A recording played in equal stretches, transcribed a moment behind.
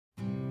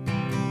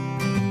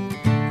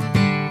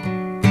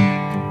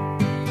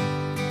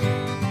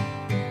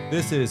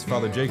This is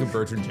Father Jacob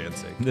Bertrand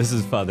Jansing. This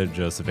is Father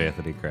Joseph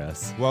Anthony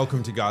Kress.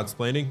 Welcome to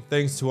Godsplaining.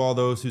 Thanks to all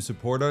those who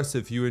support us.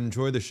 If you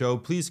enjoy the show,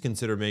 please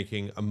consider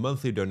making a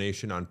monthly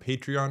donation on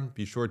Patreon.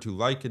 Be sure to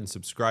like and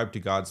subscribe to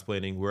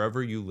Godsplaining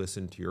wherever you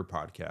listen to your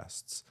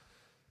podcasts.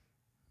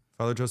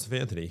 Father Joseph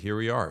Anthony, here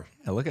we are.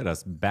 Yeah, look at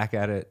us, back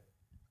at it.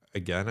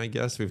 Again, I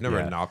guess. We've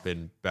never not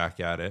been back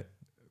at it,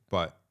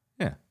 but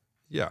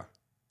yeah,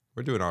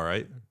 we're doing all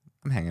right.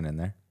 I'm hanging in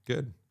there.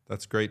 Good.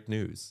 That's great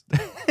news.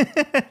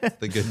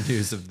 The good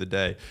news of the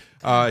day.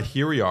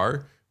 Here we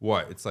are.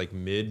 What? It's like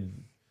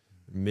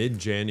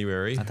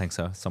mid-January. I think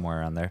so. Somewhere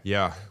around there.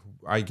 Yeah.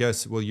 I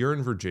guess, well, you're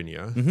in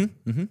Virginia.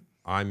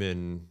 I'm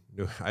in,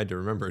 I had to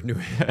remember,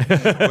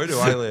 where do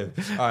I live?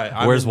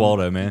 Where's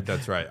Waldo, man?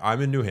 That's right.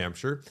 I'm in New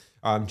Hampshire.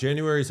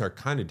 Januaries are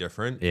kind of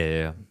different.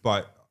 Yeah.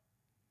 But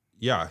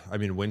yeah, I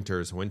mean,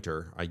 winter's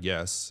winter, I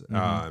guess.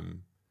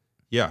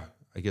 Yeah,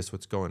 I guess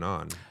what's going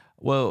on.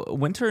 Well,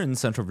 winter in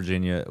Central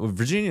Virginia.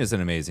 Virginia is an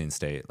amazing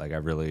state. Like,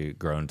 I've really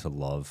grown to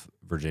love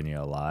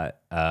Virginia a lot.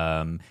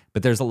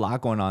 But there's a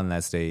lot going on in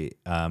that state.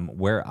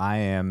 Where I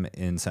am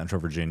in Central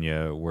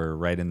Virginia, we're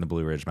right in the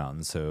Blue Ridge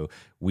Mountains, so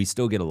we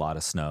still get a lot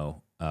of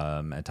snow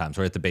at times.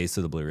 We're at the base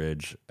of the Blue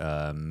Ridge,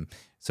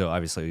 so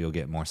obviously you'll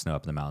get more snow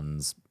up in the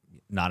mountains.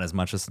 Not as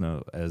much as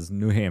snow as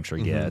New Hampshire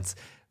gets,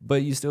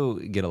 but you still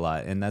get a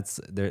lot. And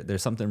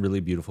there's something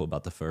really beautiful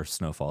about the first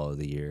snowfall of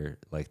the year,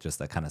 like just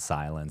that kind of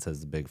silence as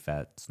the big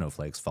fat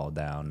snowflakes fall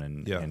down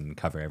and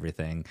cover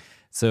everything.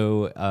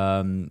 So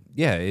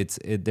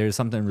there's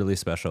something really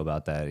special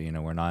about that. You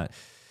know,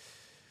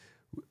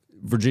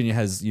 Virginia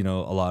has, a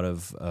lot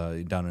of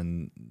down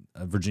in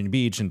Virginia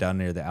Beach and down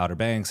near the Outer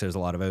Banks, there's a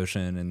lot of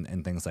ocean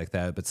and things like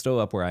that. But still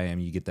up where I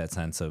am, you get that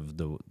sense of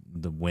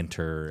the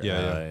winter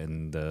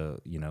and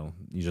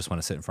you just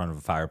want to sit in front of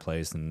a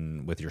fireplace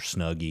and with your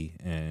Snuggie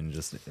and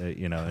just,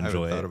 enjoy I haven't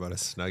thought it. about a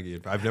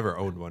Snuggie. I've never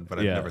owned one, but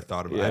I've never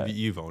thought about it.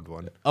 You've owned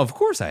one. Of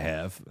course I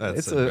have.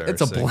 That's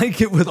it's a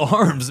blanket with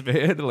arms,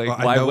 man. Like, well,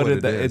 why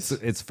wouldn't that?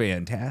 It's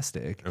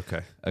fantastic.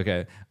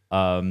 Okay.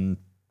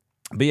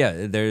 But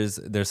yeah, there's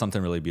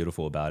something really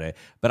beautiful about it.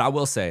 But I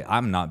will say,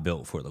 I'm not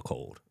built for the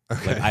cold.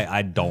 Okay. Like,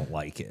 I don't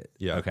like it.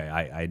 Yeah. Okay.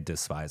 I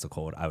despise the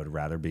cold. I would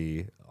rather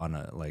be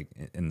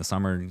in the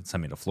summer,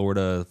 send me to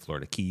Florida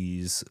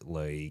Keys.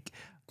 Like,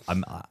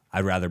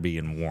 I'd rather be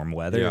in warm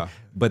weather. Yeah.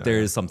 But there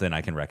is something I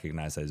can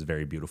recognize that is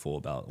very beautiful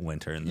about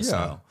winter and the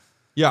snow.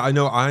 Yeah, I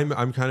know.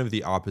 I'm kind of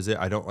the opposite.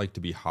 I don't like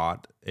to be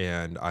hot,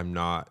 and I'm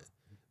not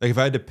like, if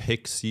I had to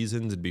pick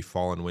seasons, it'd be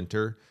fall and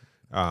winter.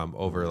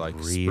 Over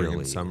like spring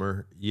and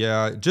summer.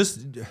 Yeah, just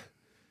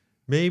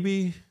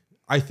maybe.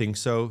 I think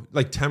so.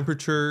 Like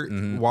temperature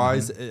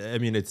wise, I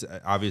mean, it's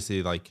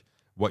obviously like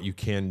what you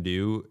can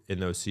do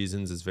in those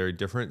seasons is very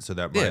different. So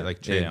that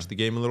might change the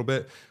game a little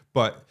bit.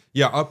 But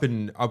yeah,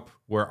 up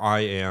where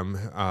I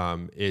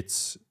am,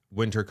 it's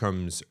winter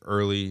comes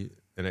early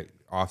and it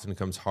often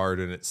comes hard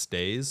and it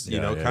stays,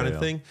 kind of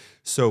thing.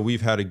 So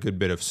we've had a good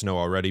bit of snow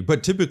already,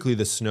 but typically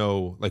the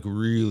snow like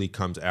really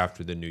comes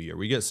after the new year.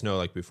 We get snow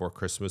like before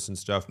Christmas and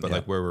stuff, but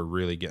like where we're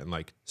really getting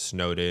like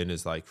snowed in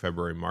is like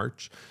February,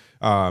 March,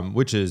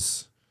 which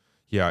is,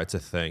 it's a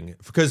thing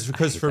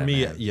because for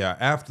me,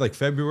 after like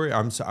February,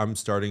 I'm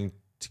starting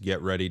to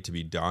get ready to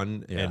be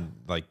done. And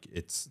like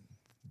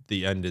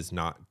the end is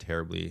not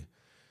terribly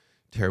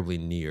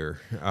near.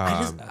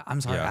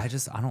 I'm sorry. I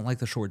don't like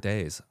the short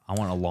days. I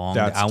want a long.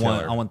 That's I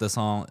killer. want the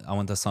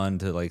sun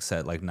to like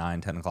set like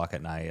 9-10 o'clock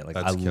at night. Like,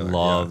 That's I killer,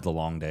 love the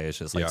long days,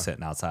 just like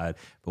sitting outside.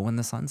 But when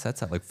the sun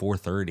sets at like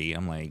 4:30,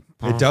 I'm like,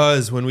 it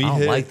does when we I don't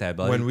hit like that,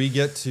 buddy. when we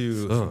get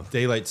to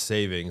daylight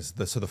savings.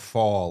 So the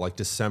fall, like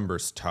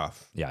December's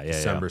tough.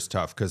 December's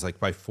tough because like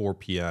by 4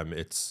 p.m.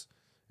 it's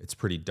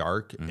pretty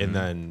dark, and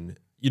then.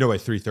 By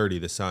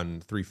 3:30, the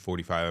sun,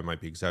 3:45, I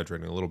might be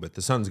exaggerating a little bit.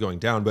 The sun's going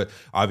down, but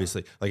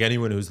obviously, like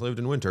anyone who's lived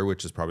in winter,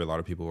 which is probably a lot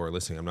of people who are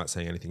listening, I'm not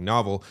saying anything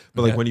novel,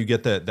 but like when you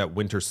get that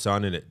winter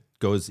sun and it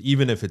goes,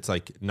 even if it's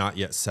like not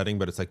yet setting,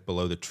 but it's like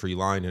below the tree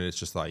line and it's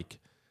just like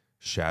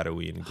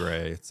shadowy and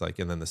gray. It's like,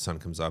 and then the sun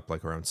comes up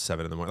like around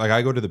 7 in the morning. Like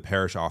I go to the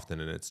parish often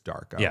and it's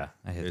dark out. Yeah,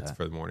 I hate it's that.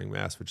 for the morning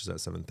mass, which is at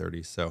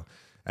 7:30. So,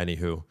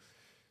 anywho,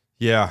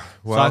 well,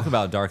 talk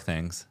about dark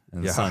things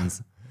and the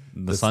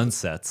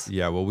sunsets.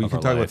 Yeah, well, we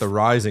can talk about the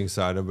rising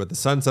sun, but the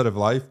sunset of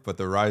life, but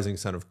the rising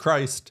sun of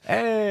Christ.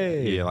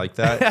 Hey, yeah, like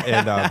that,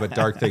 and but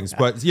dark things.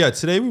 But yeah,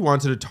 today we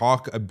wanted to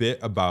talk a bit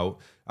about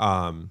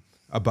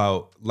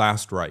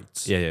last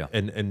rites,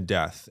 and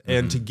death,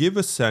 and to give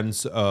a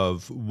sense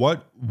of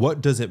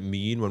what does it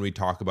mean when we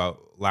talk about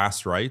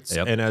last rites.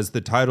 And as the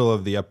title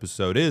of the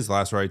episode is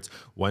last rites,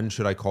 when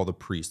should I call the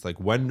priest? Like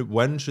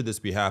when should this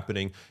be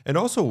happening? And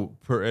also,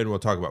 and we'll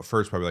talk about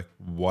first probably like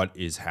what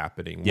is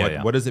happening.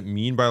 What does it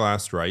mean by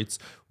last rites?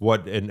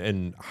 What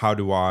and how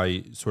do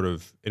I sort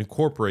of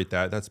incorporate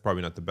that? That's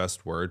probably not the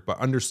best word, but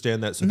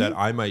understand that so that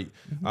I might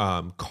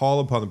call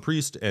upon the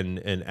priest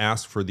and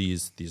ask for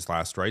these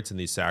last rites and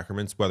these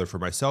sacraments, whether for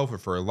myself or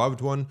for a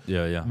loved one,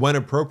 when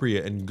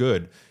appropriate and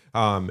good.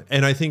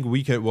 And I think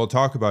we'll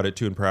talk about it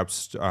too, and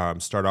perhaps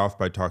start off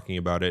by talking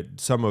about it.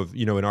 Some of,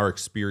 in our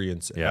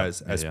experience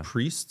as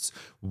priests,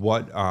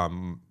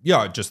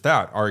 just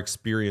that, our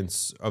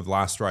experience of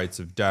last rites,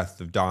 of death,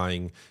 of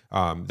dying,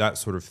 that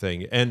sort of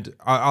thing. And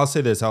I'll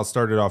say this, I'll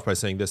start it off by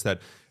saying this,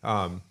 that,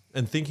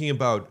 and thinking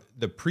about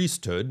the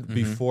priesthood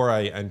before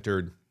I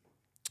entered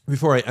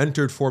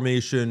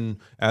formation,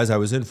 as I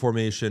was in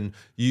formation,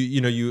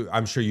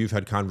 I'm sure you've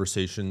had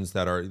conversations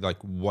that are like,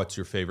 what's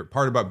your favorite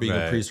part about being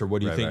a priest, or what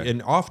do you think? Right.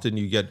 And often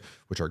you get,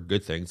 which are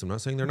good things, I'm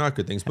not saying they're not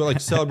good things, but like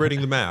celebrating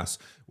the mass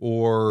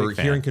or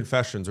hearing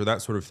confessions or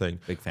that sort of thing.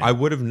 I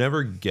would have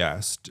never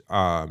guessed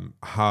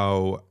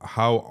how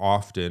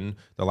often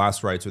the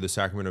last rites, or the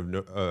sacrament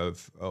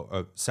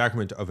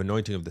of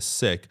anointing of the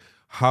sick,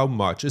 how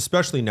much,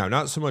 especially now,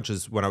 not so much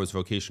as when I was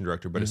vocation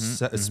director, but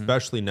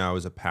especially now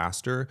as a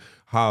pastor,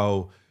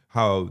 how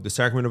the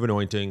sacrament of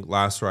anointing,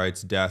 last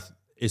rites, death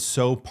is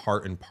so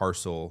part and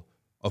parcel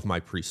of my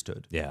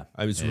priesthood. Yeah.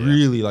 It's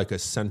really like a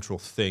central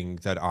thing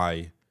that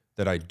I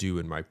do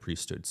in my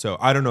priesthood. So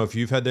I don't know if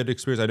you've had that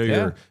experience. I know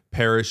you're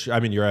parish. I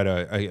mean, you're at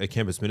a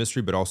campus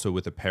ministry, but also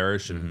with a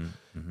parish. And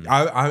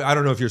I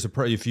don't know if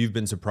if you've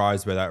been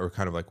surprised by that, or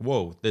kind of like,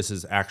 whoa, this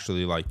is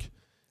actually like,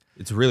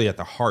 it's really at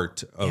the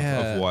heart of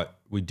what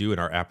we do in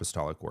our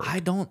apostolic work. I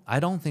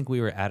don't think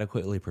we were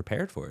adequately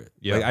prepared for it.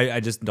 Yeah. Like, I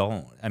just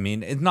don't. I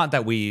mean, it's not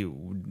that we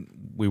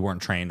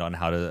weren't trained on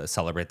how to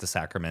celebrate the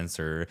sacraments,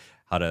 or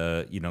how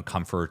to,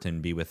 comfort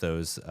and be with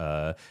those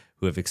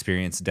who have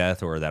experienced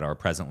death or that are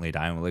presently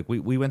dying. Like,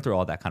 we went through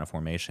all that kind of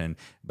formation.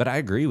 But I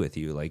agree with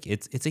you. Like,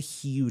 it's a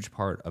huge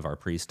part of our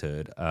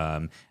priesthood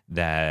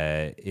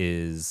that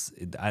is,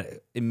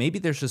 maybe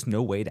there's just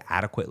no way to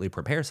adequately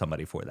prepare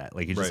somebody for that.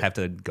 Like, you just have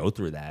to go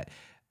through that.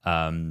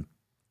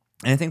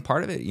 And I think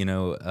part of it,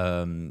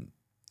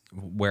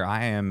 where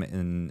I am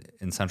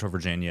in Central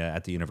Virginia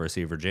at the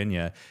University of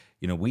Virginia,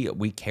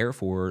 we care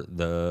for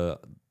the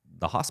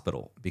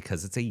hospital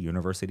because it's a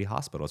university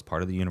hospital. It's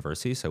part of the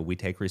university, so we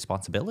take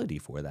responsibility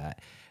for that.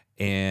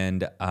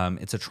 And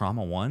it's a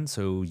trauma one,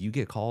 so you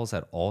get calls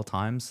at all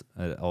times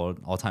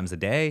a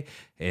day,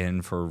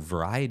 and for a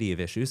variety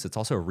of issues. It's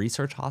also a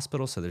research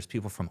hospital, so there's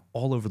people from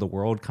all over the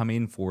world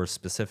coming for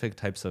specific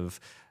types of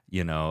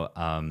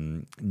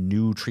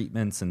new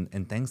treatments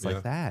and things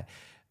like that.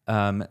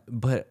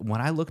 But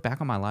when I look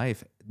back on my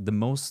life, the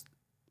most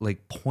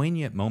like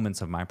poignant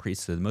moments of my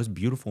priesthood, the most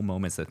beautiful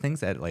moments, the things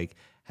that like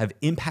have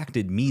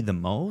impacted me the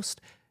most,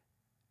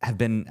 have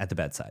been at the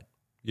bedside.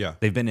 Yeah.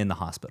 They've been in the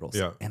hospitals.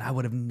 Yeah. And I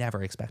would have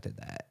never expected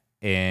that.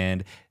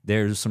 And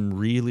there's some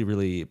really,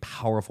 really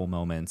powerful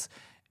moments.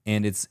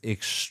 And it's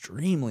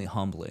extremely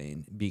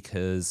humbling,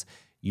 because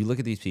you look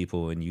at these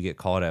people and you get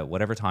called at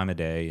whatever time of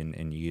day,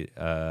 and you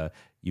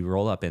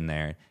roll up in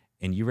there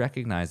and you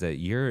recognize that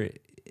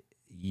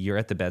you're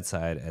at the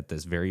bedside at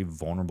this very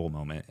vulnerable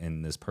moment,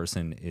 and this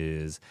person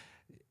is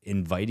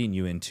inviting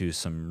you into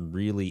some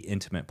really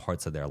intimate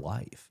parts of their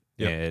life.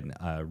 Yep.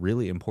 And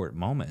really important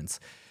moments.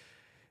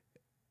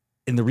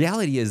 And the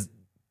reality is,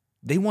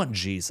 they want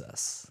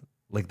Jesus.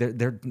 Like,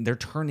 they're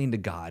turning to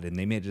God, and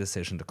they made a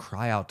decision to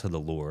cry out to the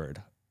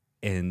Lord,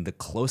 and the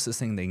closest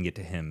thing they can get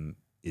to Him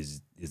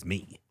is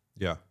me.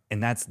 Yeah.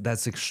 And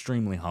that's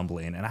extremely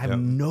humbling, and I have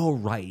no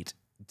right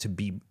to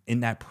be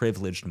in that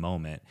privileged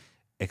moment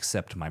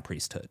except my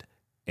priesthood.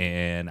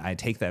 And I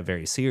take that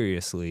very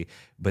seriously,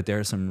 but there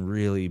are some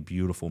really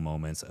beautiful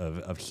moments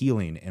of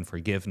healing and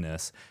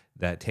forgiveness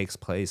that takes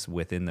place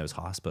within those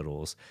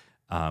hospitals,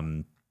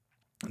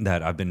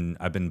 that I've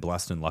been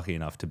blessed and lucky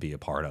enough to be a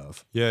part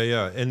of.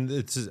 Yeah. And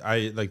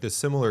I like the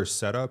similar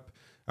setup.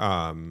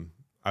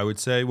 I would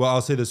say, well,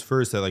 I'll say this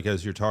first, that like,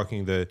 as you're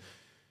talking,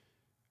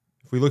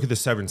 if we look at the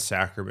 7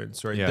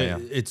 sacraments, right?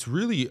 It's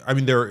really, I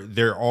mean,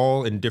 they're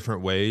all in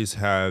different ways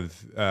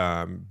have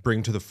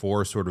bring to the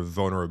fore sort of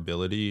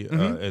vulnerability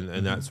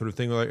and that sort of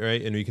thing,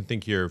 right? And you can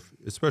think here,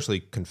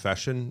 especially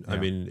confession. Yeah. I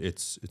mean,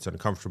 it's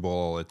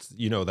uncomfortable. It's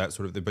that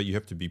sort of thing, but you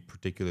have to be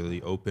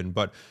particularly open.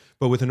 But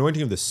with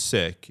anointing of the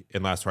sick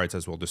and last rites,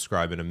 as we'll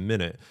describe in a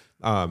minute,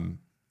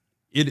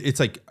 it's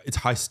like it's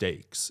high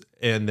stakes,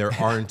 and there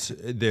aren't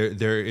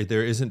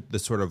there isn't the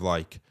sort of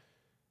like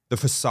the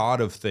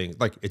facade of things,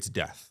 like it's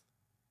death.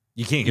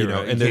 You can't get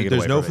and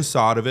there's no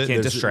facade of it. You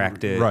can't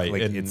distract it, right?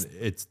 Like,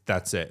 and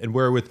that's it. And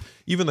where with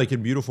even like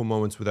in beautiful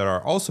moments that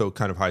are also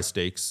kind of high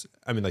stakes.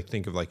 I mean, like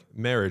think of like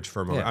marriage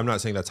for a moment. Yeah. I'm not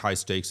saying that's high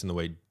stakes in the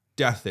way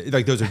death is.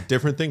 Like those are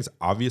different things,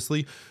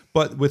 obviously.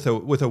 But with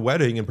a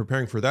wedding and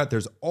preparing for that,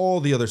 there's all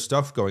the other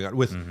stuff going on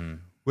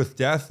with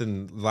death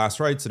and last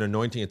rites and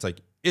anointing. It's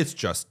like it's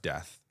just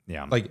death.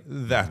 Yeah, like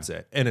that's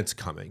it, and it's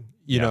coming.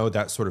 You know,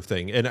 that sort of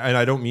thing. And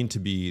I don't mean to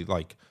be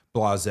like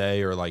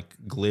blasé or like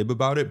glib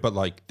about it, but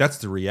like that's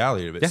the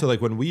reality of it. Yeah. So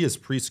like when we as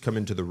priests come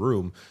into the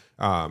room,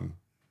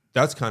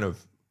 that's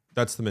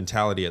the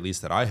mentality, at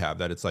least that I have,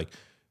 that it's like,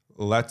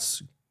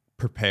 let's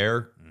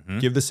prepare,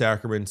 give the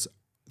sacraments,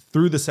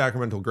 through the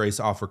sacramental grace,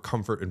 offer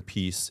comfort and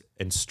peace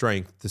and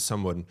strength to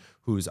someone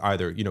who's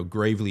either,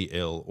 gravely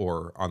ill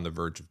or on the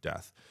verge of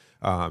death.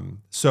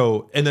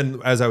 So, and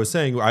then as I was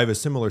saying, I have a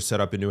similar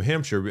setup in New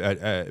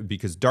Hampshire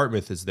because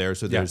Dartmouth is there.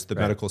 So there's the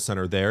medical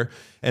center there.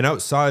 And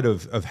outside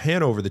of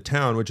Hanover, the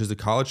town, which is a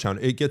college town,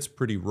 it gets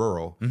pretty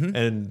rural.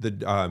 And the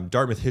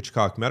Dartmouth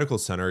Hitchcock Medical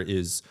Center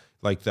is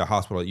like the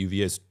hospital at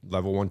UVA's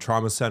level 1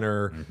 trauma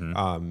center.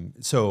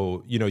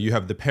 So, you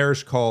have the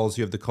parish calls,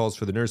 you have the calls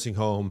for the nursing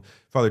home.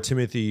 Father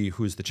Timothy,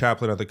 who's the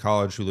chaplain at the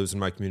college, who lives in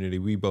my community,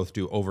 we both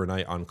do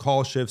overnight on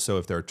call shifts. So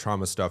if there are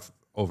trauma stuff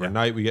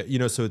overnight, we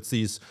get, so it's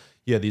these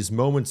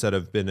moments that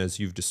have been, as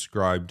you've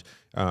described,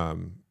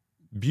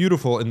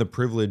 beautiful in the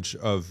privilege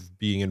of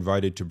being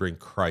invited to bring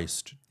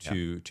Christ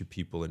to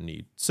people in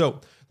need. So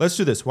let's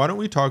do this. Why don't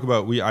we talk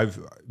about,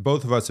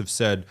 both of us have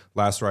said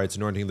last rites,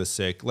 anointing the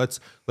sick.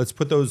 Let's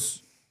put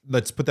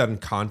that in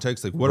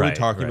context. Like, what are we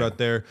talking about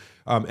there?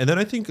 And then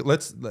I think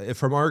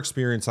from our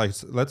experience,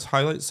 let's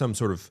highlight some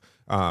sort of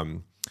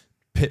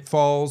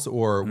pitfalls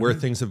or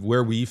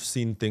where we've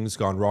seen things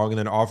gone wrong, and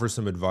then offer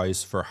some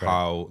advice for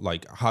how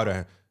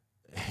to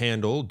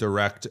handle,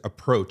 direct,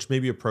 approach.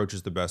 Maybe approach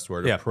is the best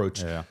word.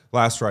 Approach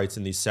last rites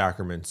in these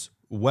sacraments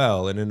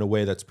well, and in a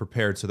way that's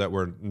prepared so that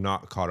we're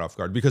not caught off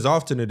guard. Because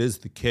often it is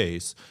the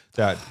case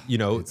that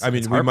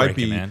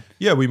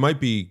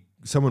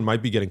someone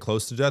might be getting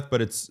close to death,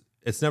 but it's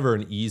never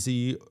an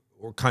easy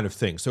or kind of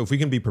thing. So if we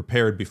can be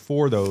prepared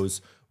before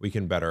those, we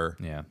can better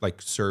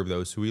serve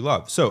those who we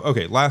love. So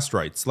okay, last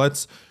rites.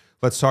 Let's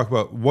talk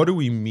about, what do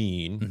we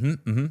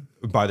mean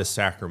by the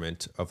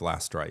sacrament of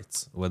last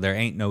rites? Well, there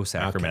ain't no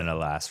sacrament of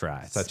last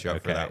rites. Set you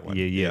up for that one.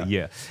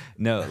 Yeah.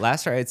 No,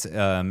 last rites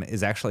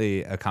is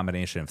actually a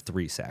combination of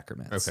 3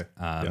 sacraments.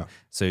 Okay.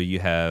 So you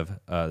have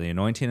the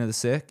anointing of the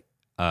sick,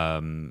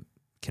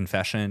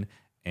 confession,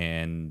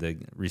 and the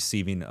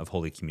receiving of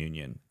Holy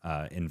Communion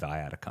in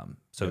viaticum.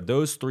 So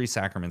those 3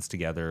 sacraments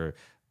together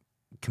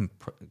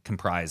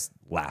comprise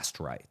last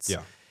rites.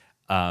 Yeah.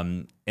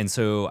 And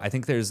so I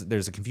think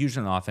there's a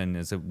confusion often,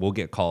 is that we'll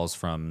get calls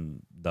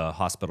from the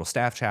hospital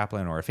staff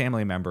chaplain or a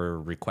family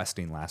member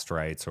requesting last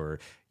rites, or,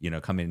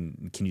 come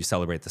in, can you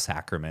celebrate the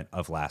sacrament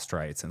of last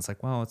rites? And it's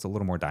like, well, it's a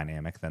little more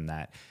dynamic than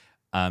that.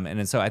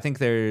 And so I think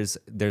there's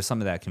some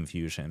of that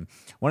confusion.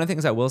 One of the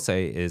things I will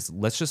say is,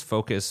 let's just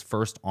focus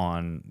first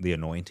on the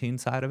anointing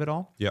side of it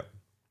all. Yep.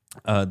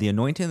 The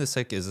anointing of the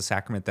sick is a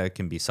sacrament that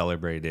can be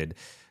celebrated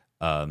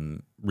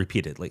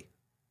repeatedly,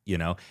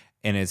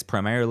 and it's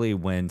primarily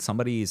when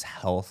somebody's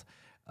health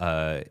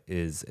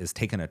is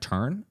taking a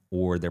turn,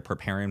 or they're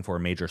preparing for a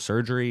major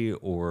surgery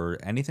or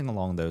anything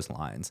along those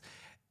lines.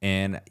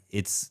 And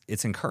it's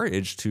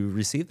encouraged to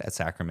receive that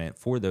sacrament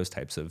for those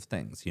types of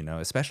things,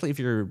 especially if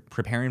you're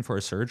preparing for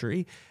a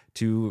surgery,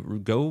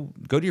 to go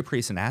to your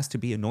priest and ask to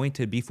be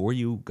anointed before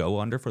you go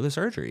under for the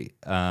surgery.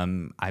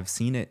 I've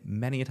seen it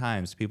many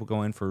times. People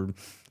go in for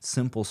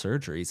simple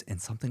surgeries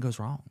and something goes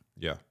wrong.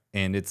 Yeah.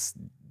 And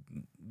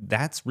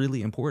that's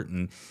really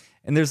important.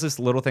 And there's just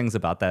little things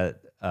about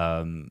that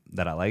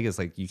that I like, is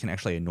like, you can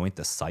actually anoint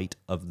the site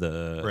of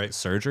the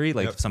surgery.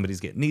 Like if somebody's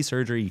getting knee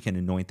surgery, you can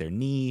anoint their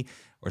knee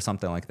or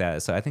something like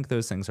that. So I think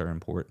those things are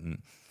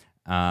important.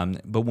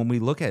 But when we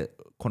look at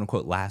quote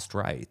unquote last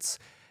rites,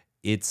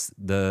 it's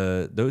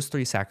those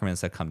 3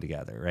 sacraments that come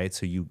together, right?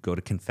 So you go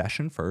to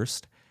confession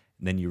first,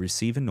 then you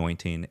receive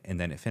anointing, and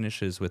then it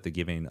finishes with the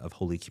giving of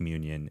Holy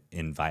Communion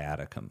in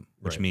viaticum,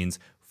 which means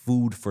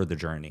food for the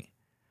journey.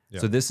 Yeah.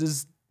 So this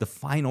is the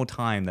final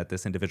time that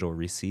this individual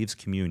receives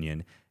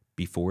communion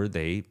before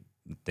they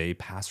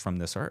pass from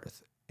this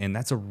earth. And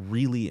that's a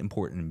really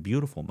important and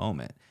beautiful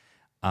moment.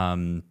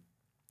 And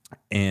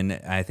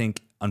I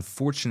think,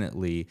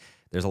 unfortunately,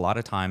 there's a lot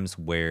of times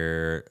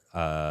where,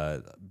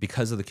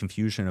 because of the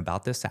confusion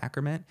about this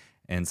sacrament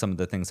and some of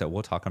the things that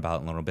we'll talk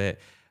about in a little bit,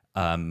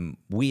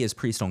 we as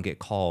priests don't get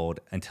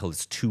called until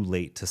it's too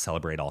late to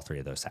celebrate all 3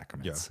 of those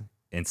sacraments. Yeah.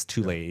 It's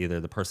too late. Either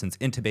the person's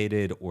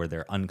intubated or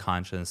they're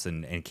unconscious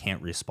and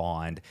can't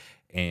respond.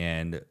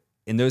 And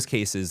in those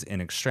cases, in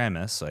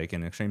extremis, like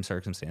in extreme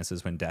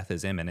circumstances when death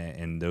is imminent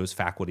and those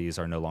faculties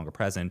are no longer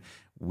present,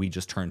 we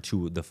just turn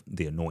to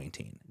the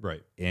anointing.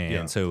 Right.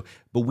 And so,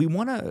 but we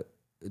want to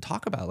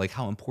talk about like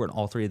how important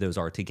all 3 of those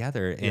are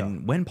together.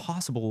 And when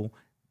possible,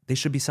 they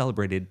should be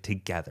celebrated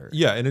together.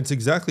 Yeah. And it's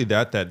exactly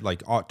that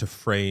like ought to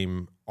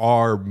frame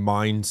our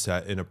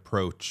mindset and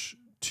approach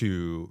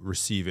to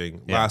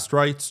receiving last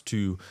rites,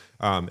 to,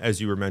 as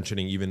you were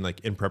mentioning, even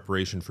like in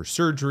preparation for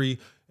surgery,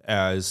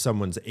 as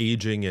someone's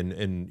aging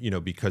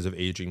and because of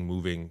aging,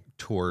 moving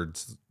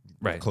towards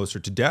closer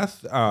to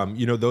death,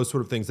 those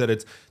sort of things, that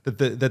it's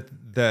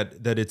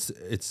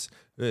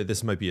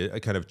this might be a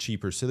kind of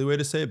cheap or silly way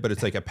to say it, but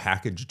it's like a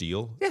package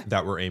deal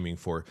that we're aiming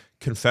for.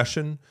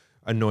 Confession,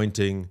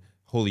 anointing,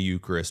 Holy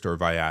Eucharist, or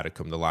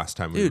viaticum. The last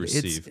time we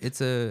received, it's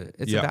a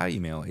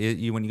value meal.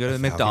 When you go to the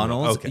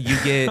McDonald's,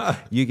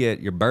 you get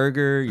your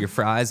burger, your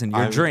fries, and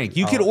your drink.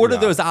 You could order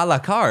those a la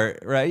carte,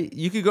 right?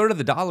 You could go to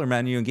the dollar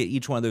menu and get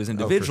each one of those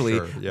individually.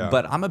 For sure. Yeah.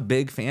 But I'm a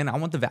big fan. I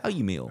want the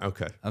value meal.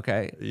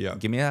 Okay. Yeah.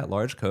 Give me that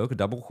large Coke, a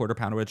double quarter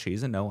pounder with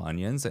cheese and no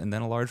onions, and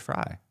then a large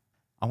fry.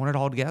 I want it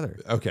all together.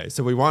 Okay,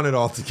 so we want it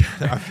all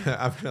together.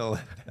 I'm gonna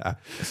let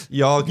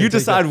y'all. Can You take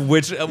decide that.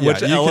 which you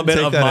can element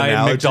take of that my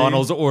analogy.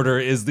 McDonald's order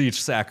is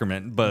each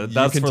sacrament, but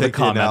that's you can for the take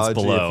comments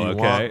analogy below. if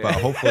you Okay, want, but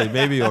hopefully,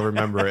 maybe you'll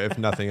remember it if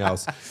nothing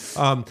else.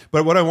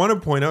 But what I want to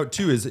point out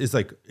too is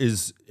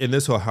and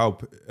this will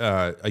help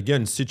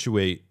again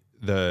situate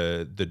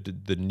the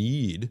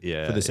need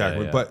for the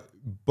sacrament.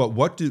 But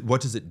what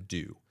does it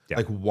do? Yeah.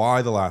 Like,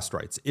 why the last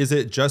rites? Is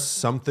it just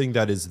something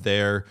that is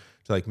there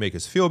to like make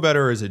us feel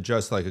better? Or is it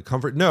just like a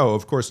comfort? No,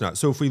 of course not.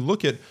 So if we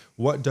look at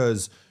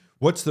let's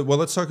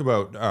talk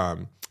about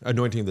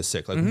anointing of the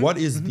sick. Like, what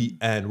is the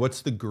end?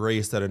 What's the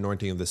grace that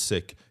anointing of the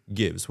sick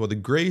gives? Well, the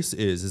grace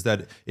is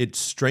that it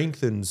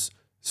strengthens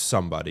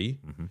somebody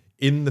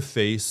in the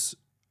face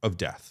of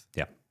death.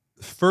 Yeah.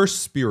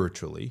 First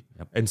spiritually,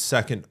 and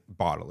second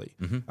bodily.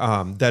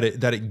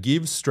 That it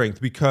gives strength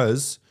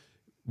because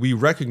we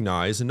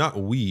recognize, and not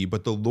we,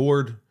 but the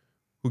Lord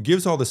who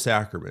gives all the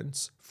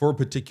sacraments for a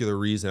particular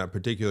reason at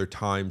particular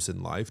times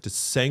in life to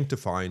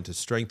sanctify and to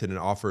strengthen and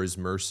offer his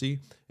mercy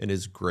and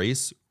his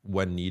grace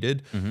when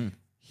needed.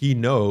 He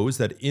knows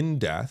that in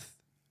death,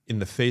 in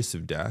the face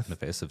of death,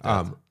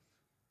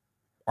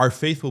 our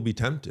faith will be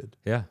tempted.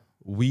 Yeah.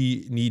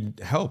 We need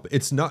help.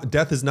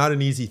 Death is not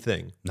an easy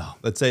thing. No.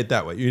 Let's say it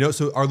that way.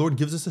 So our Lord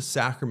gives us a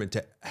sacrament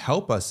to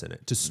help us in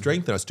it, to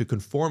strengthen us, to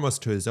conform us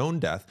to his own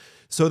death,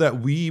 so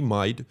that we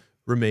might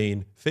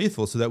remain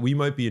faithful, so that we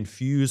might be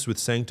infused with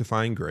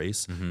sanctifying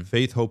grace,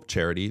 faith, hope,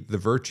 charity, the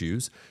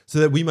virtues, so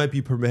that we might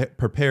be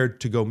prepared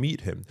to go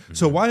meet him.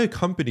 So why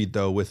accompanied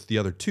though with the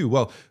other two?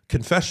 Well,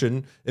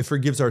 confession, it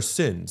forgives our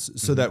sins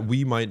so that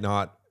we might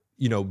not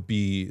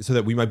so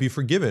that we might be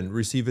forgiven,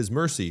 receive his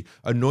mercy,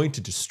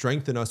 anointed to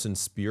strengthen us in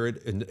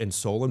spirit and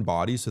soul and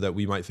body so that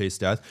we might face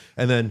death,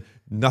 and then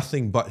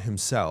nothing but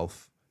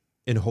himself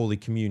in Holy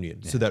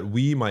Communion, so that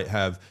we might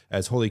have,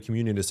 as Holy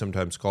Communion is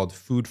sometimes called,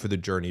 food for the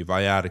journey,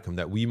 viaticum,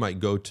 that we might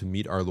go to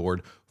meet our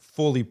Lord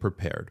fully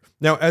prepared.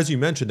 Now, as you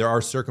mentioned, there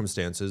are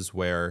circumstances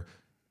where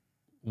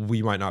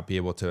we might not be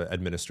able to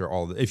administer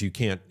if you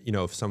can't,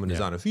 if someone is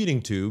on a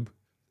feeding tube,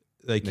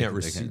 they can't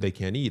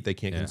eat, they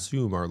can't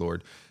consume our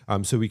Lord.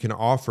 So we can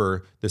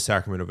offer the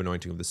sacrament of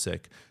anointing of the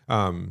sick.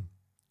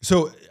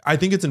 So I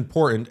think it's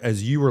important,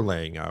 as you were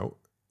laying out,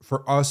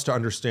 for us to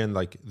understand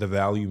like the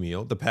value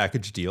meal, the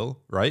package deal,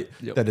 right?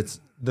 Yep. That it's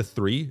the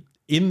three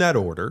in that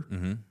order: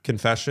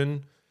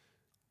 confession,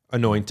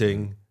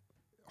 anointing,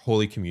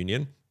 Holy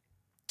Communion,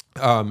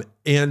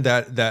 and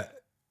that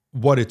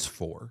what it's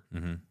for,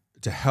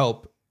 to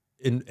help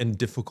in a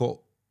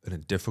difficult,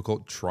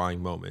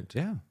 trying moment,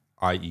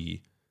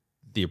 i.e.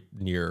 the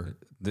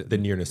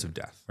nearness of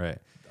death, right?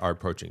 Our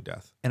approaching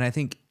death. And I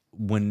think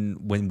when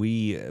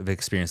we have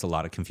experienced a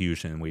lot of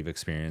confusion, we've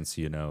experienced,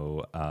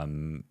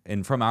 and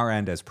from our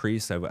end as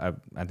priests, I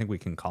think we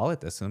can call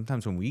it this.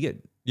 Sometimes when we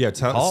get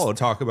called,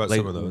 talk about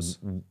some of those.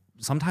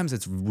 Sometimes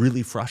it's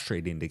really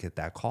frustrating to get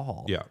that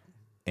call. Yeah,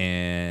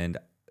 and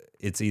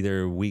it's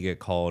either we get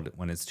called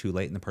when it's too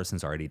late and the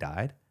person's already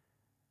died,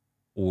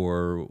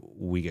 or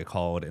we get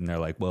called and they're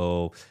like,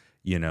 well,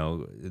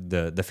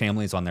 the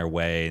family's on their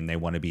way and they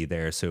want to be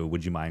there. So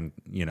would you mind,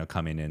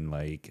 coming in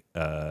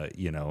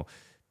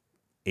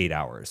 8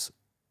 hours?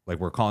 Like,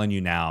 we're calling you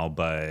now,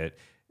 but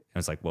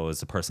it's like, well,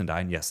 is the person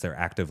dying? Yes, they're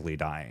actively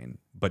dying,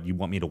 but you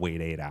want me to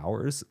wait 8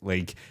 hours?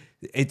 Like,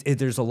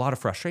 there's a lot of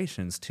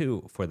frustrations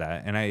too for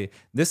that. And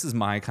this is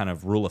my kind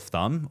of rule of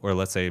thumb, or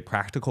let's say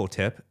practical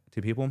tip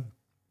to people.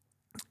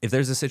 If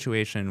there's a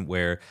situation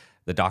where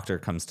the doctor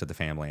comes to the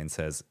family and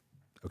says,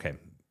 okay,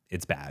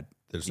 it's bad.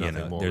 There's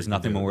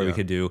nothing more we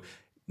could do.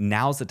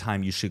 Now's the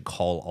time you should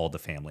call all the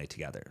family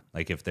together.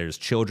 Like, if there's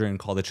children,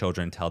 call the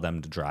children, tell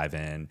them to drive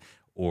in,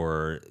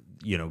 or,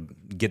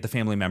 get the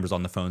family members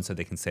on the phone so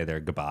they can say their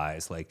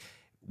goodbyes. Like,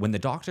 when the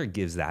doctor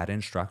gives that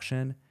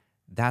instruction,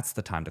 that's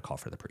the time to call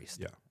for the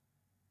priest.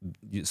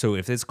 Yeah. So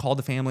if it's called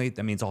the family,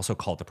 that means also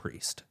call the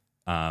priest.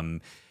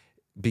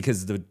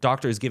 Because the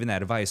doctor is giving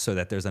that advice so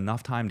that there's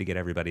enough time to get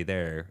everybody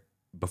there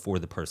before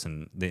the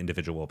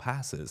individual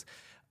passes.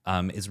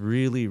 It's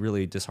really,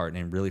 really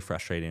disheartening, really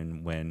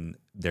frustrating when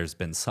there's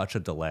been such a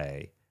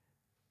delay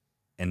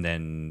and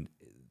then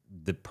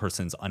the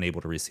person's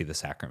unable to receive the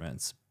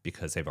sacraments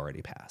because they've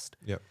already passed.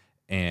 Yep.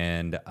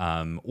 And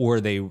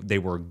or they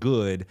were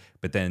good,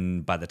 but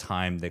then by the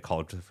time they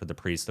called for the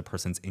priest, the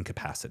person's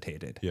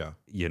incapacitated. Yeah.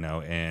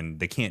 And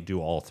they can't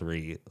do all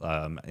three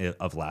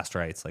of last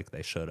rites like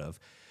they should have.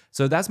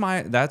 So that's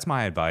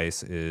my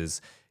advice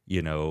is,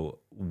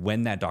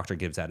 when that doctor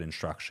gives that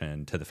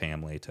instruction to the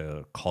family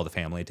to call the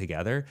family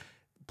together,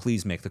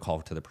 please make the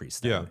call to the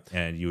priest. Yeah.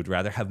 And you would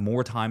rather have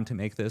more time to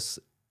make this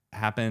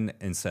happen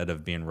instead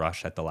of being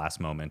rushed at the last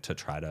moment to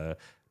try to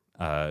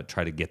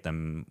get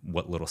them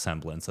what little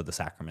semblance of the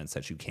sacraments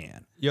that you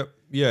can. Yep.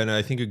 Yeah. And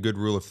I think a good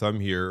rule of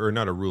thumb here, or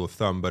not a rule of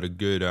thumb, but a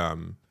good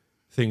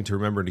thing to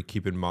remember and to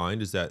keep in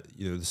mind is that,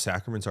 the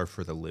sacraments are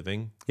for the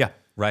living. Yeah.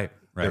 Right.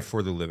 They're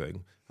for the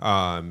living.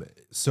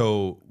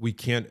 So we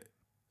can't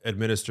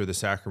administer the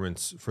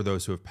sacraments for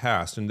those who have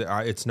passed. And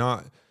it's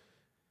not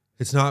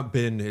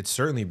It's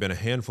certainly been a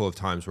handful of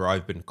times where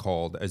I've been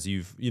called, as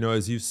you've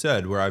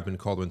said, where I've been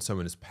called when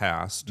someone has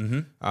passed,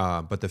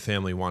 but the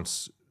family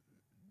wants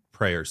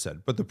prayer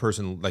said, but the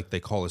person, like, they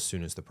call as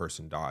soon as the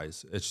person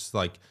dies. It's just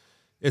like,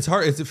 it's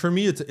hard. For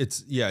me,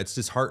 it's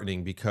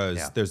disheartening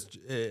because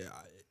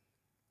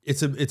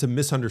it's a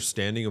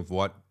misunderstanding of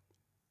what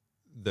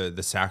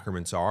the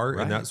sacraments are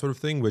and that sort of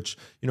thing, which,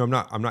 I'm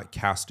not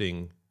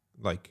casting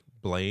like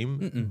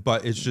blame,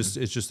 but it's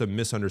just a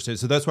misunderstanding.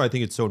 So that's why I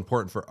think it's so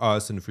important for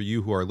us and for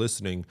you who are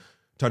listening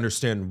to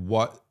understand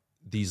what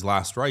these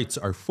last rites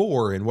are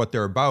for and what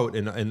they're about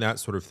and that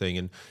sort of thing.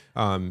 And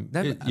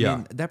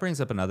that brings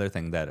up another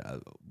thing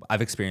that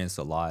I've experienced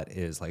a lot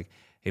is like,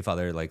 hey,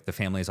 Father, like the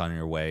family's on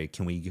your way.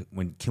 Can we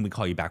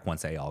call you back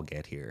once they all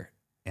get here?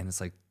 And it's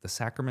like the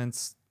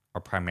sacraments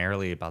are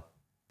primarily about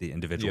the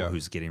individual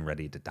who's getting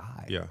ready to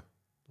die. Yeah.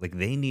 Like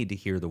they need to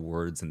hear the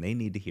words and they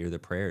need to hear the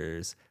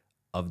prayers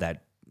of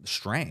that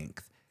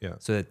strength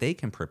so that they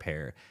can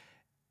prepare.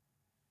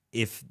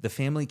 If the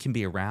family can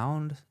be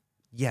around,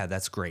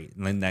 that's great.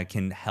 And then that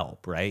can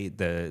help, right?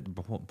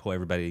 Pull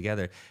everybody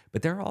together.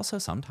 But there are also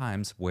some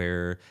times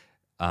where,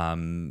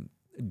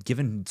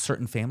 given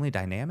certain family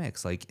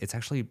dynamics, like it's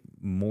actually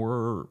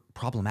more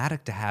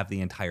problematic to have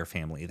the entire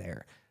family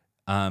there.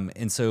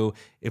 And so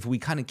if we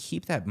kind of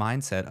keep that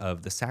mindset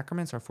of the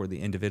sacraments are for the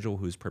individual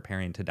who's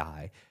preparing to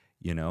die,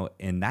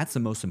 and that's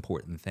the most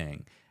important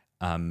thing.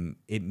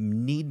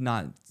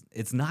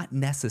 It's not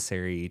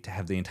necessary to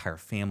have the entire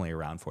family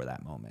around for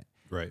that moment.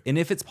 Right. And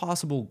if it's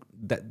possible,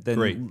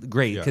 then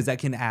great, because that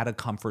can add a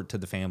comfort to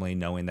the family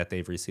knowing that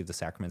they've received the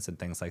sacraments and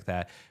things like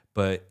that.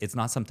 But it's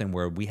not something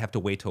where we have to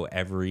wait till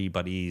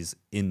everybody's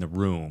in the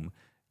room,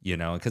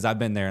 because I've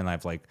been there and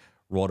I've like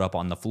rolled up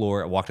on the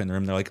floor, walked in the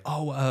room, they're like,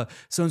 oh,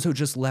 so-and-so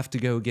just left to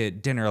go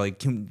get dinner. Like,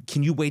 can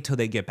you wait till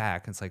they get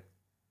back? And it's like,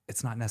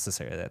 it's not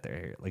necessary that they're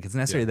here. Like, it's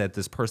necessary that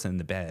this person in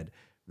the bed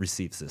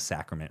receives the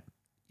sacrament.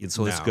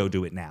 So let's go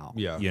do it now.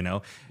 Yeah.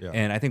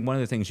 And I think one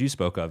of the things you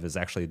spoke of is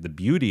actually the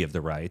beauty of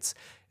the rites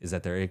is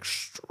that they're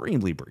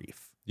extremely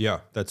brief. Yeah,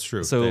 that's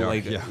true. So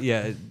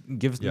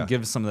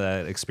give some of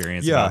that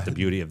experience about the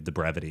beauty of the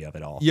brevity of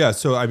it all. Yeah.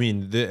 So I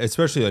mean,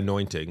 especially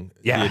anointing.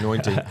 Yeah. The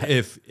anointing.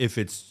 if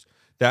it's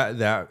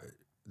that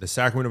the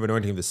sacrament of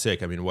anointing of the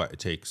sick. I mean, it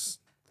takes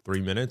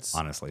 3 minutes.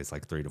 Honestly, it's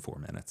like 3 to 4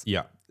 minutes.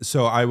 Yeah.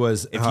 So I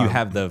was. If you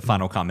have the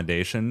final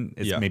commendation,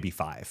 it's maybe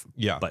 5.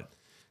 Yeah. But.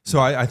 So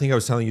I think I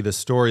was telling you this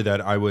story that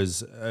I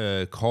was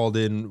called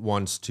in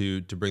once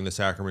to bring the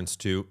sacraments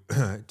to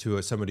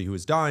somebody who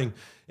was dying,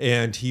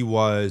 and he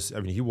was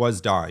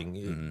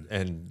dying,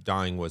 and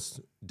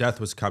death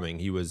was coming.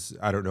 He was,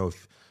 I don't know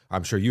if,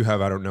 I'm sure you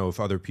have, I don't know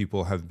if other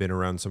people have been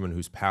around someone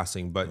who's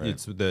passing, but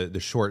it's the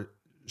short,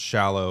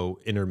 shallow,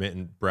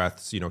 intermittent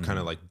breaths, kind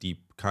of like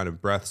deep kind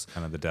of breaths.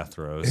 Kind of the death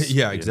throes.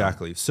 Yeah,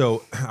 exactly.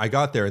 So I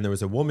got there and there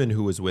was a woman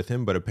who was with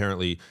him, but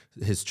apparently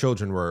his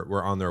children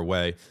were on their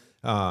way.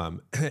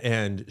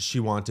 And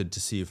she wanted to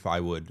see if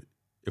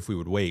we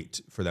would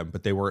wait for them,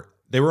 but they were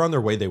on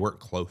their way. They weren't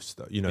close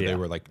though. They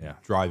were like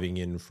driving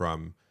in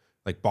from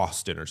like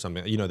Boston or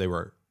something, they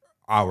were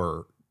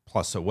hour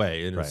plus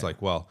away. And it's like,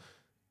 well,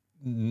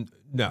 no,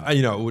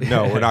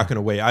 we're not going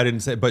to wait. I didn't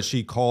say, but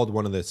she called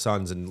one of the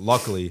sons, and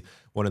luckily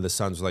one of the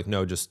sons was like,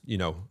 no, just,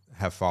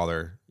 have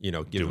Father, give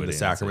him the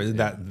sacrament.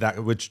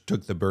 That which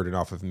took the burden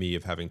off of me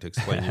of having to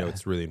explain,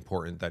 it's really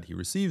important that he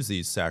receives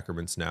these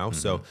sacraments now.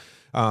 So,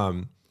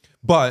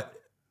 but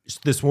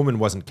this woman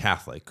wasn't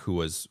Catholic who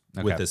was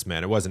with this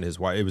man. It wasn't his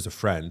wife. It was a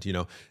friend,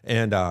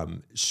 and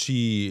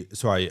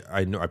so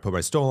I put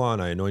my stole on,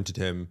 I anointed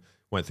him,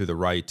 went through the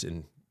rite,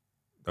 and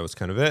that was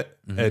kind of it.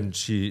 And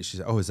she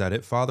said, "Oh, is that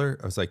it, Father?"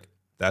 I was like,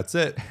 "That's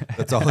it.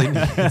 That's all I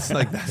need." It's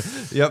like,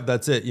 yep,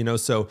 that's it.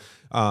 So,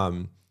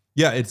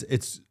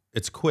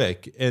 it's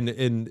quick, and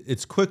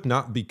it's quick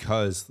not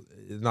because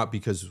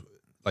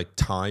like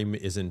time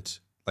isn't.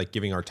 Like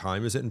giving our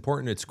time isn't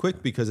important. It's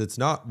quick because it's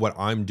not what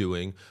I'm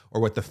doing or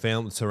what the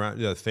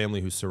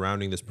family who's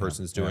surrounding this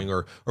person's doing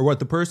or what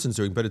the person's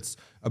doing, but it's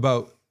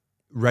about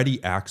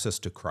ready access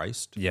to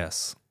Christ.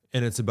 Yes.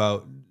 And it's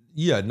about,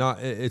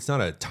 it's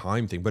not a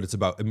time thing, but it's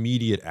about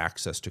immediate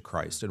access to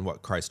Christ and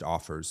what Christ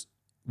offers,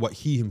 what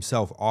he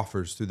himself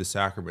offers through the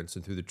sacraments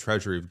and through the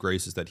treasury of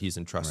graces that he's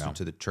entrusted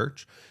to the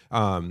church.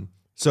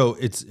 So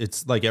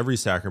it's like every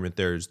sacrament,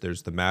 there's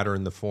the matter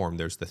and the form.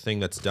 There's the thing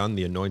that's done,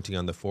 the anointing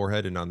on the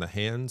forehead and on the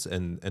hands,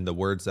 and the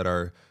words that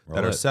are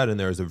said. And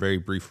there is a very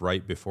brief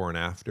rite before and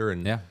after,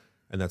 and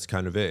that's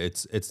kind of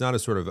it. It's not a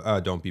sort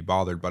of don't be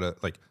bothered,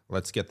 but like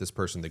let's get this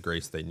person the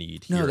grace they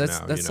need.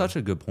 That's such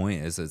a good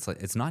point. It's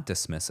like it's not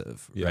dismissive,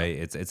 right?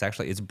 It's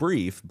actually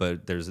brief,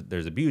 but there's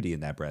a beauty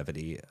in that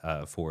brevity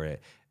for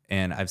it.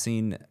 And I've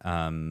seen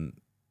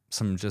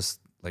some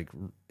just like.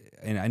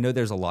 And I know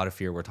there's a lot of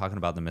fear. We're talking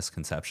about the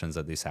misconceptions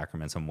of these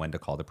sacraments and when to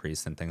call the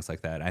priest and things like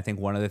that. And I think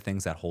one of the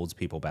things that holds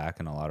people back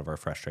in a lot of our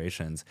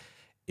frustrations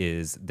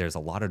is there's a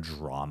lot of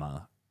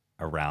drama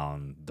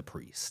around the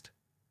priest.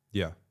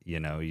 Yeah.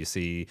 You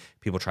see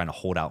people trying to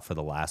hold out for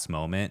the last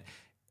moment.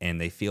 And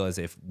they feel as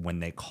if when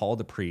they call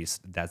the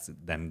priest, that's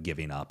them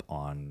giving up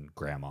on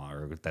grandma,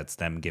 or that's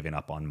them giving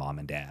up on mom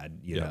and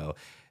dad, you know?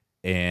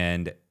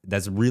 And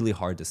that's really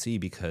hard to see,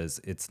 because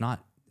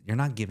you're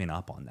not giving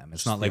up on them.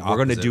 It's not like we're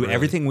going to do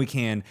everything we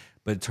can,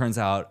 but it turns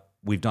out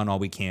we've done all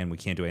we can. We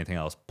can't do anything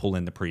else. Pull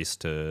in the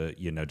priest to,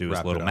 do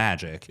his little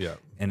magic. Yeah.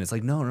 And it's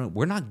like, no,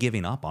 we're not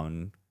giving up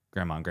on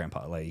grandma and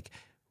grandpa. Like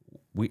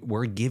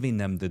we're giving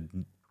them the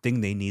thing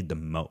they need the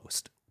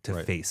most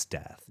to face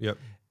death. Yep.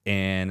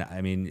 And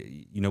I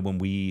mean, when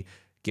we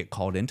get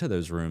called into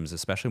those rooms,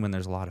 especially when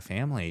there's a lot of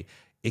family,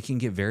 it can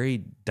get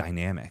very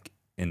dynamic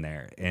in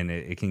there, and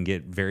it can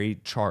get very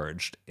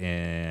charged,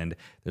 and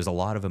there's a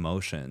lot of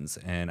emotions.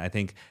 And I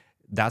think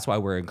that's why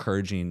we're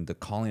encouraging the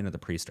calling of the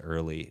priest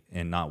early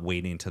and not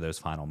waiting to those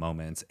final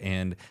moments.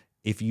 And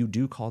if you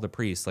do call the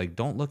priest, like,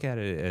 don't look at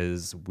it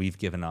as we've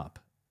given up.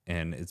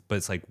 But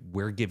it's like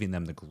we're giving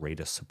them the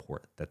greatest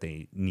support that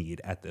they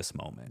need at this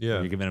moment.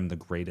 Yeah. We're giving them the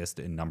greatest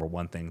and number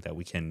one thing that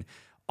we can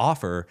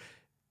offer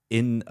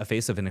in a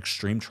face of an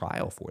extreme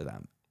trial for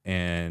them.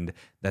 And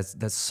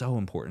that's so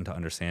important to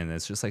understand.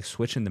 It's just like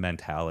switching the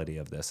mentality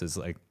of this is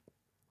like,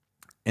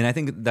 and I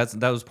think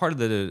that was part of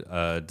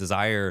the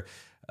desire,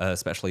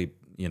 especially,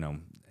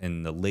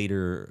 in the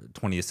later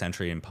 20th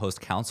century and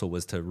post-council,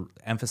 was to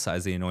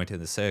emphasize the anointing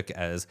of the sick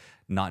as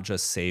not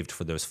just saved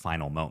for those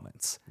final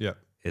moments. Yeah.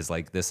 Is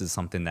like, this is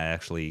something that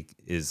actually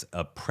is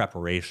a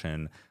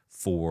preparation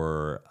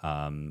for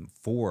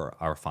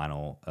our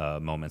final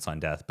moments on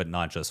death, but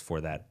not just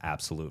for that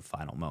absolute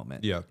final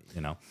moment. Yeah.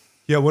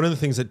 Yeah, one of the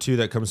things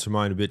that comes to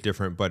mind, a bit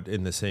different, but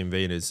in the same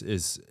vein,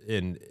 is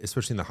in,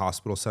 especially in the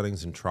hospital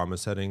settings and trauma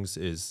settings,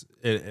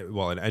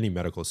 in any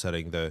medical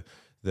setting,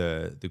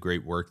 the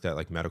great work that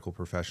like medical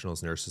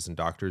professionals, nurses and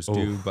doctors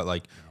do. But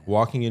like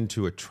walking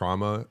into a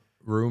trauma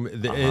room,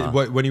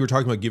 when you were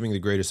talking about giving the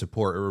greatest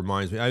support, it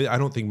reminds me, I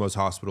don't think most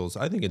hospitals,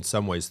 I think in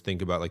some ways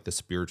think about like the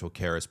spiritual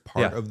care as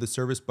part of the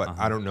service, but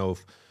I don't know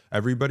if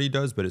everybody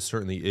does, but it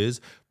certainly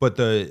is. But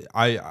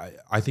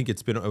I think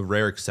it's been a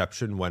rare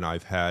exception when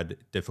I've had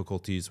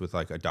difficulties with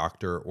like a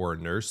doctor or a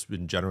nurse.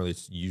 And generally,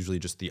 it's usually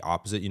just the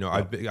opposite.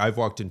 I've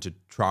walked into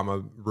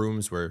trauma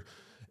rooms where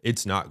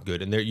it's not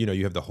good, and there,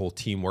 you have the whole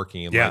team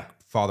working, and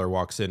like father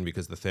walks in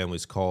because the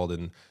family's called,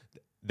 and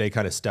they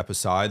kind of step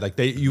aside, like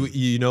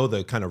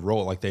the kind of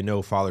role, like they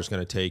know father's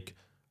going to take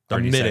a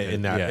minute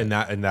in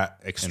that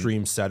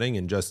extreme setting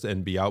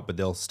and be out, but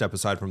they'll step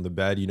aside from the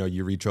bed.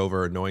 You reach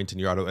over, anoint, and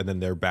you're out, and then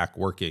they're back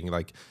working.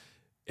 Like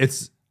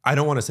I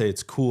don't want to say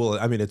it's cool.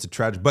 I mean, it's a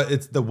tragic, but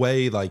it's the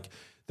way like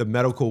the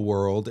medical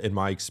world, in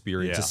my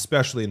experience,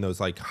 especially in those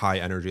like high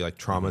energy like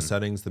trauma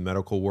settings, the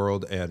medical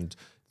world and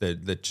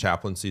the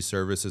chaplaincy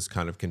services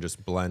kind of can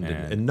just blend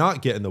and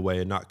not get in the way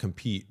and not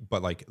compete,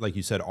 but like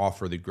you said,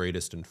 offer the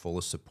greatest and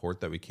fullest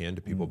support that we can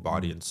to people,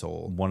 body and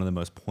soul. One of the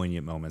most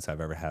poignant moments I've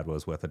ever had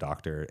was with a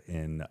doctor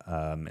in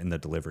the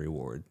delivery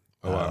ward.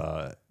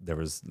 There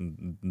was,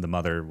 the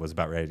mother was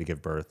about ready to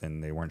give birth,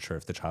 and they weren't sure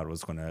if the child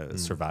was going to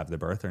survive the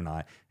birth or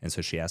not, and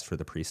so she asked for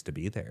the priest to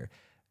be there,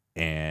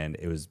 and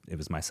it was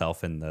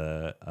myself and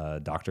the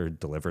doctor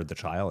delivered the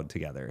child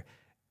together.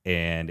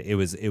 And it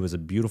was a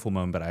beautiful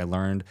moment, but I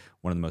learned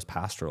one of the most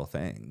pastoral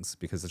things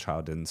because the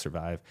child didn't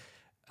survive.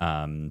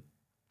 I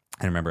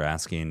remember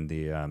asking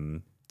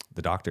the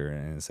doctor,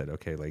 and I said,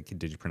 "Okay, like,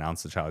 did you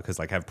pronounce the child? Because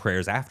like I have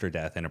prayers after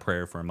death and a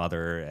prayer for a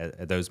mother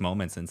at those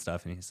moments and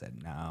stuff." And he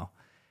said, "No."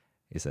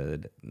 He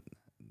said,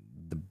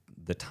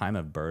 "The time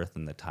of birth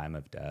and the time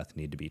of death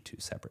need to be two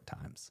separate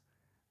times.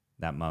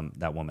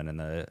 That woman in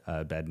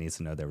the bed needs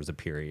to know there was a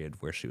period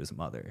where she was a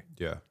mother."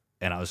 Yeah.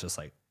 And I was just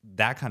like,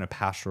 that kind of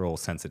pastoral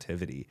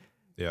sensitivity,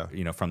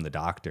 from the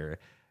doctor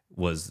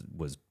was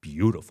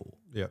beautiful.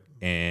 Yeah.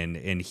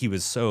 And he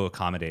was so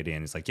accommodating.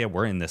 He's like, "Yeah,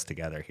 we're in this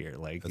together here."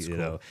 Like, that's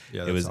cool.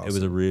 Yeah, it was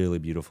a really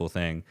beautiful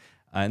thing.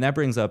 And that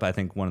brings up, I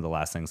think, one of the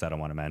last things that I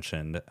want to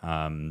mention,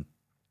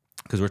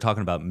 because we're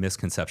talking about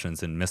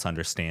misconceptions and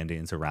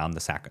misunderstandings around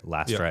the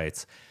last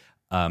rites.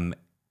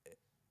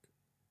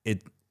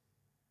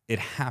 It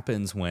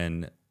happens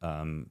when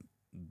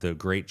the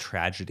great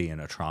tragedy and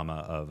a trauma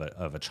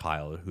of a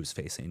child who's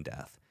facing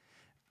death.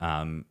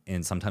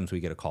 And sometimes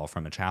we get a call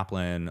from a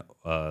chaplain,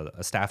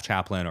 a staff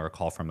chaplain, or a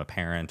call from a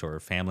parent or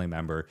a family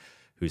member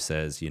who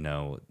says,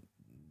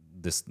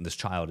 this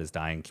child is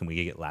dying. Can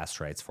we get last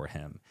rites for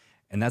him?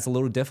 And that's a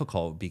little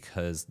difficult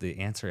because the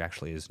answer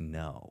actually is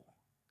no.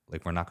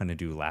 Like, we're not going to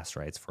do last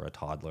rites for a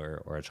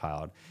toddler or a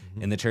child.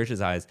 In the church's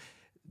eyes,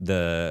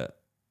 the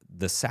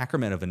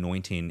sacrament of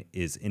anointing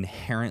is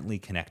inherently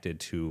connected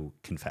to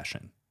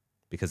confession,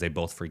 because they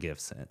both forgive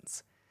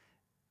sins,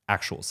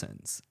 actual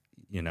sins,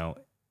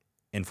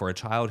 And for a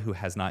child who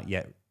has not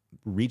yet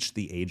reached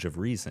the age of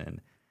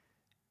reason,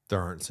 there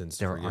aren't sins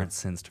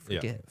to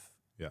forgive.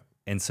 Yeah.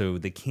 And so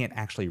they can't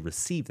actually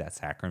receive that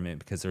sacrament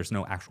because there's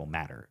no actual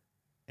matter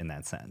in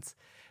that sense.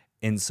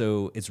 And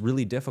so it's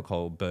really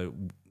difficult, but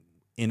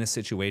in a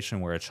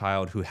situation where a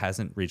child who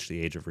hasn't reached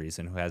the age of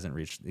reason, who hasn't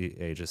reached the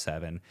age of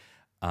 7,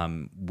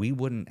 we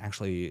wouldn't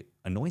actually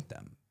anoint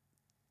them.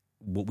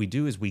 What we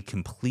do is we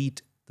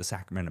complete the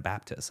sacrament of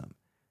baptism.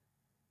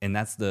 and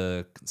that's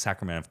the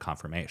sacrament of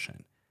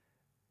confirmation.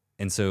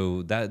 And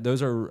so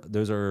those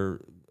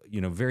are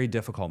very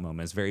difficult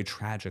moments, very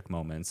tragic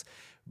moments.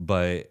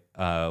 But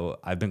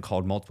I've been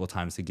called multiple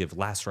times to give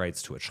last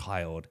rites to a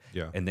child,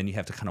 and then you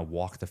have to kind of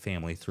walk the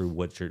family through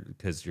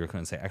because you're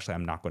going to say, actually,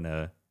 I'm not going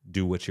to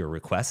do what you're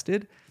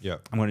requested. Yeah,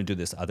 I'm going to do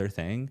this other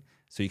thing.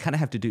 So you kind of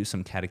have to do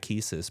some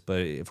catechesis.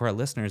 But for our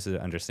listeners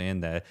to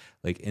understand that,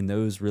 like in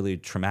those really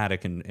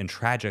traumatic and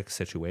tragic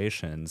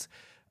situations,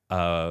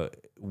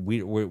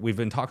 we've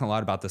been talking a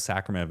lot about the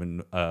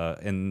sacrament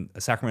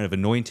of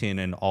anointing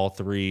and all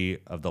three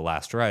of the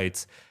last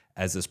rites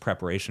as this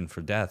preparation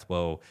for death.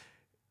 Well,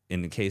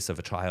 in the case of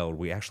a child,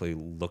 we actually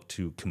look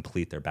to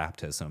complete their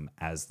baptism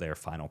as their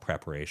final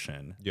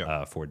preparation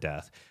for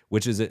death,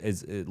 which is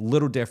a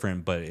little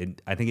different, but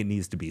I think it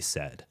needs to be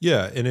said.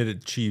 Yeah, and it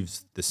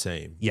achieves the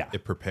same. Yeah.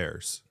 It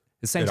prepares.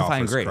 It's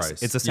sanctifying grace.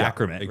 Christ. It's a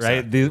sacrament,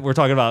 exactly. right? We're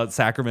talking about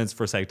sacraments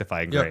for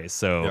sanctifying grace.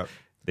 So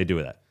they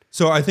do that.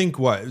 So I think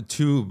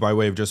by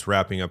way of just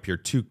wrapping up here,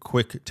 2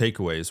 quick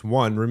takeaways.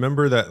 One,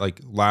 remember that like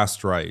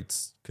last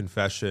rites,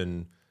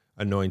 confession,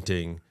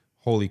 anointing,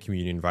 Holy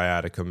Communion,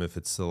 Viaticum, if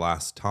it's the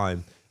last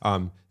time.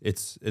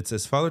 It's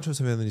as Father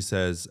Joseph Anthony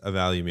says, a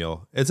value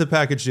meal. It's a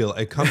package deal.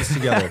 It comes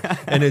together,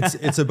 and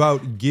it's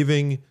about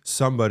giving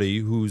somebody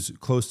who's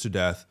close to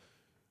death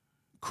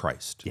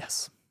Christ.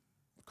 Yes,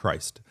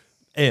 Christ.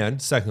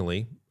 And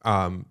secondly,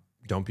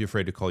 don't be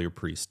afraid to call your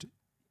priest,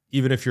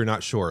 even if you're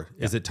not sure.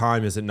 Is it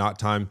time? Is it not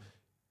time?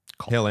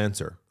 He'll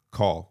answer.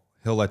 Call.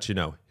 He'll let you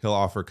know. He'll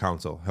offer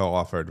counsel. He'll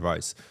offer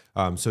advice.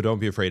 So don't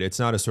be afraid. It's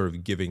not a sort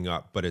of giving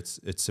up, but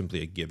it's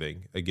simply a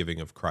giving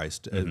of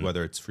Christ,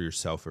 whether it's for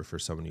yourself or for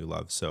someone you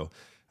love. So,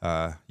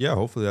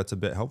 hopefully that's a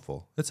bit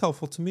helpful. It's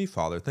helpful to me,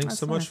 Father. Thanks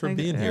so much for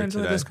being here today. I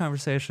enjoyed this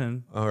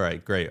conversation. All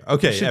right, great.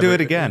 Okay, we should do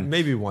it again.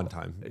 Maybe one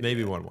time.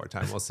 Maybe one more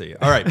time. We'll see.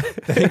 All right.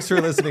 Thanks for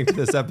listening to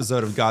this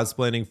episode of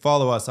Godsplaining.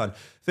 Follow us on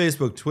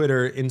Facebook,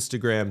 Twitter,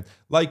 Instagram.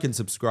 Like and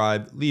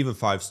subscribe. Leave a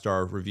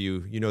 5-star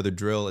review. You know the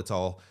drill. It's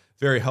all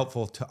very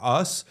helpful to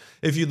us.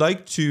 If you'd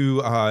like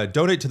to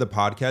donate to the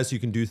podcast, you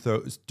can do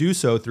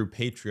so through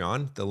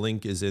Patreon. The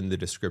link is in the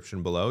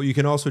description below. You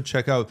can also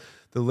check out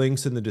the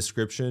links in the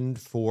description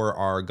for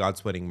our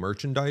Godsplaining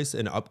merchandise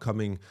and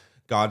upcoming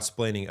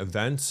Godsplaining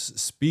events.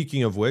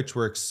 Speaking of which,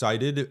 we're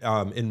excited.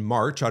 On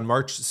March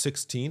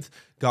 16th,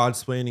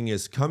 Godsplaining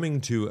is coming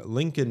to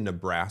Lincoln,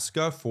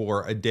 Nebraska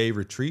for a day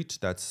retreat.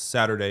 That's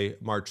Saturday,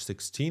 March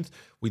 16th.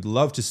 We'd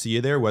love to see you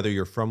there, whether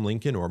you're from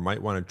Lincoln or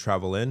might want to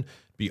travel in.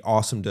 Be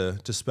awesome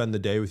to spend the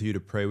day with you, to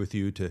pray with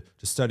you, to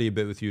study a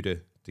bit with you,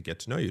 to get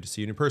to know you, to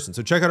see you in person.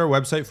 So check out our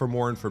website for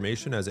more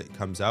information as it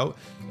comes out.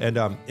 And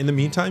in the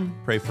meantime,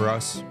 pray for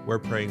us. We're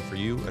praying for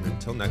you. And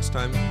until next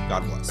time,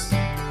 God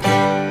bless.